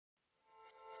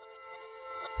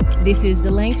This is the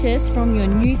latest from your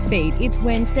newsfeed. It's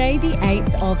Wednesday, the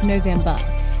 8th of November.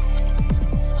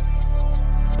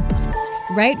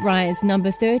 Rate rise number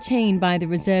 13 by the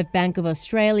Reserve Bank of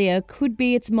Australia could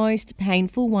be its most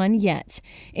painful one yet.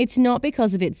 It's not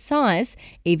because of its size,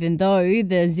 even though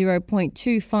the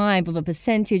 0.25 of a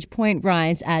percentage point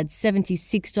rise adds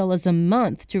 $76 a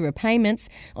month to repayments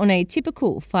on a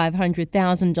typical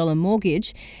 $500,000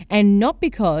 mortgage, and not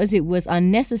because it was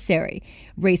unnecessary.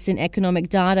 Recent economic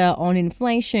data on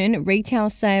inflation, retail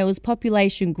sales,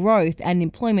 population growth and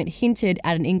employment hinted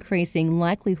at an increasing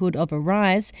likelihood of a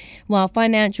rise, while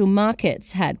financial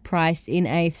markets had priced in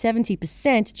a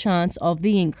 70% chance of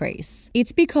the increase.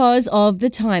 It's because of the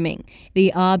timing.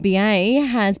 The RBA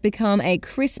has become a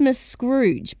Christmas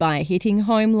Scrooge by hitting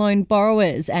home loan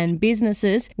borrowers and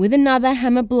businesses with another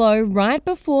hammer blow right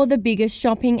before the biggest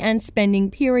shopping and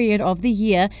spending period of the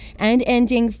year and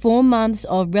ending 4 months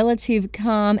of relative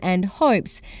calm and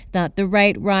hopes that the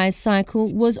rate rise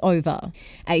cycle was over.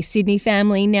 A Sydney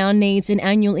family now needs an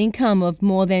annual income of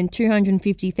more than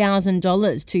 $250,000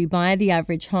 to buy the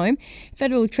average home.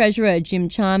 Federal Treasurer Jim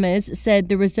Chalmers said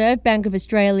the Reserve Bank of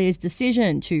Australia's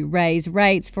decision to raise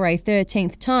rates for a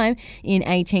 13th time in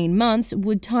 18 months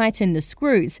would tighten the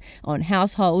screws on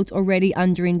households already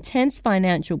under intense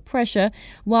financial pressure,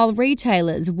 while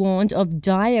retailers warned of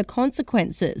dire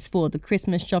consequences for the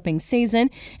Christmas shopping season,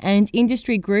 and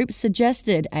industry groups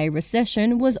suggested a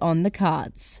recession was on the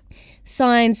cards.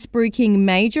 Signs spooking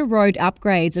major road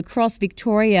upgrades across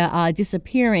Victoria are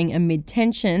disappearing amid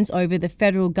tensions over the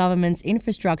federal government's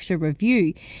infrastructure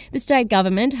review. The state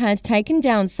government has taken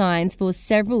down signs for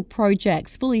several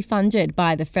projects fully funded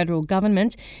by the federal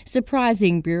government,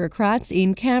 surprising bureaucrats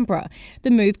in Canberra.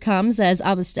 The move comes as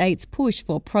other states push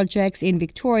for projects in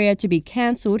Victoria to be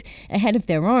cancelled ahead of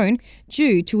their own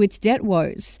due to its debt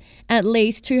woes. At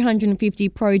least 250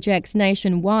 projects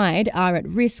nationwide are at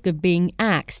risk of being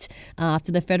axed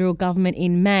after the federal government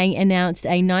in May announced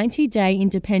a 90-day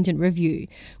independent review.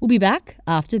 We'll be back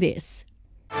after this.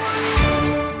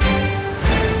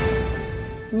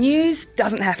 News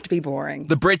doesn't have to be boring.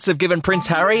 The Brits have given Prince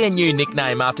Harry a new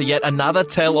nickname after yet another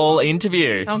tell-all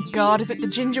interview. Oh God, is it the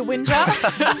Ginger Whinger?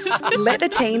 Let the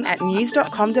team at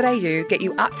news.com.au get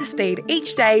you up to speed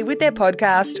each day with their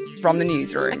podcast, From the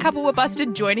Newsroom. A couple were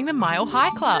busted joining the Mile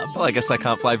High Club. Well, I guess they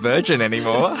can't fly Virgin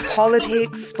anymore.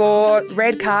 Politics, sport,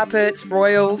 red carpets,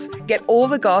 royals. Get all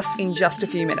the goss in just a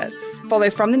few minutes. Follow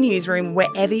From the Newsroom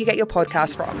wherever you get your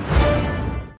podcast from.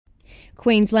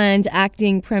 Queensland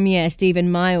Acting Premier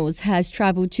Stephen Miles has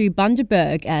travelled to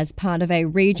Bundaberg as part of a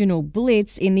regional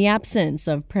blitz in the absence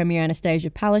of Premier Anastasia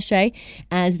Palaszczuk,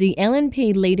 as the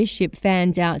LNP leadership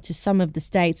fanned out to some of the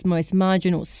state's most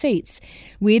marginal seats,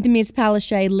 with Ms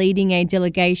Palaszczuk leading a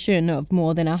delegation of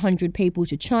more than 100 people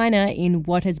to China in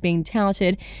what has been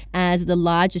touted as the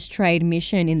largest trade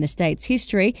mission in the state's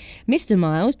history. Mr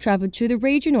Miles travelled to the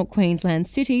regional Queensland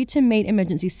city to meet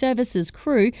emergency services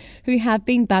crew who have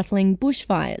been battling bushfires.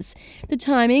 The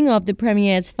timing of the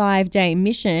Premier's 5-day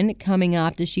mission, coming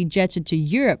after she jetted to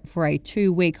Europe for a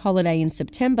 2-week holiday in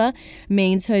September,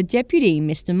 means her deputy,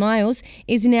 Mr Miles,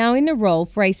 is now in the role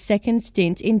for a second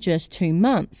stint in just 2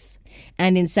 months.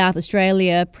 And in South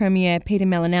Australia, Premier Peter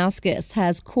Malinauskas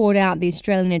has called out the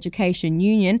Australian Education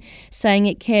Union, saying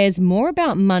it cares more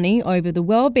about money over the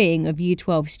well-being of Year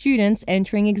 12 students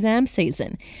entering exam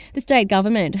season. The state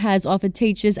government has offered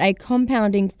teachers a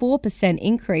compounding 4%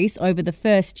 increase over the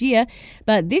first year,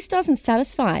 but this doesn't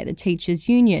satisfy the teachers'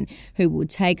 union, who will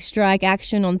take strike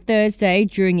action on Thursday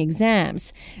during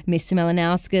exams. Mr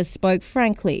Malinauskas spoke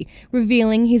frankly,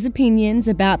 revealing his opinions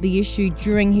about the issue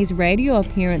during his radio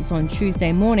appearance on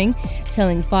Tuesday morning,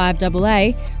 telling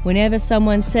 5AA, whenever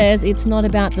someone says it's not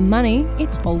about the money,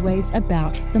 it's always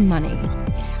about the money.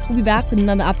 We'll be back with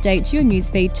another update to your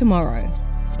newsfeed tomorrow.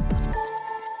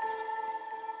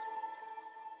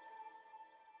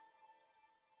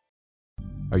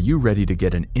 Are you ready to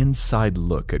get an inside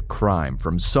look at crime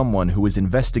from someone who has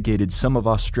investigated some of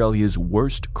Australia's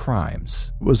worst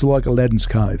crimes? It was like Aladdin's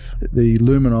Cave. The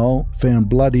luminol found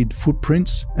bloodied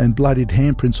footprints and bloodied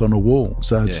handprints on a wall,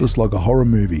 so it's just like a horror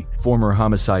movie. Former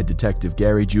homicide detective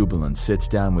Gary Jubilant sits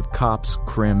down with cops,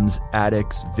 crims,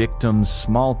 addicts, victims,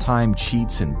 small-time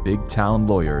cheats, and big-town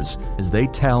lawyers as they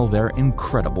tell their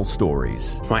incredible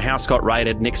stories. My house got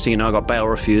raided. Next thing you know, I got bail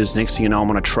refused. Next thing you know, I'm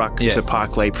on a truck to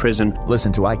Parklea Prison.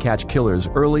 Listen to I Catch Killers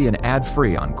early and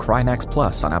ad-free on Crimex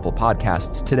Plus on Apple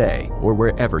Podcasts today or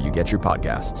wherever you get your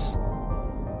podcasts.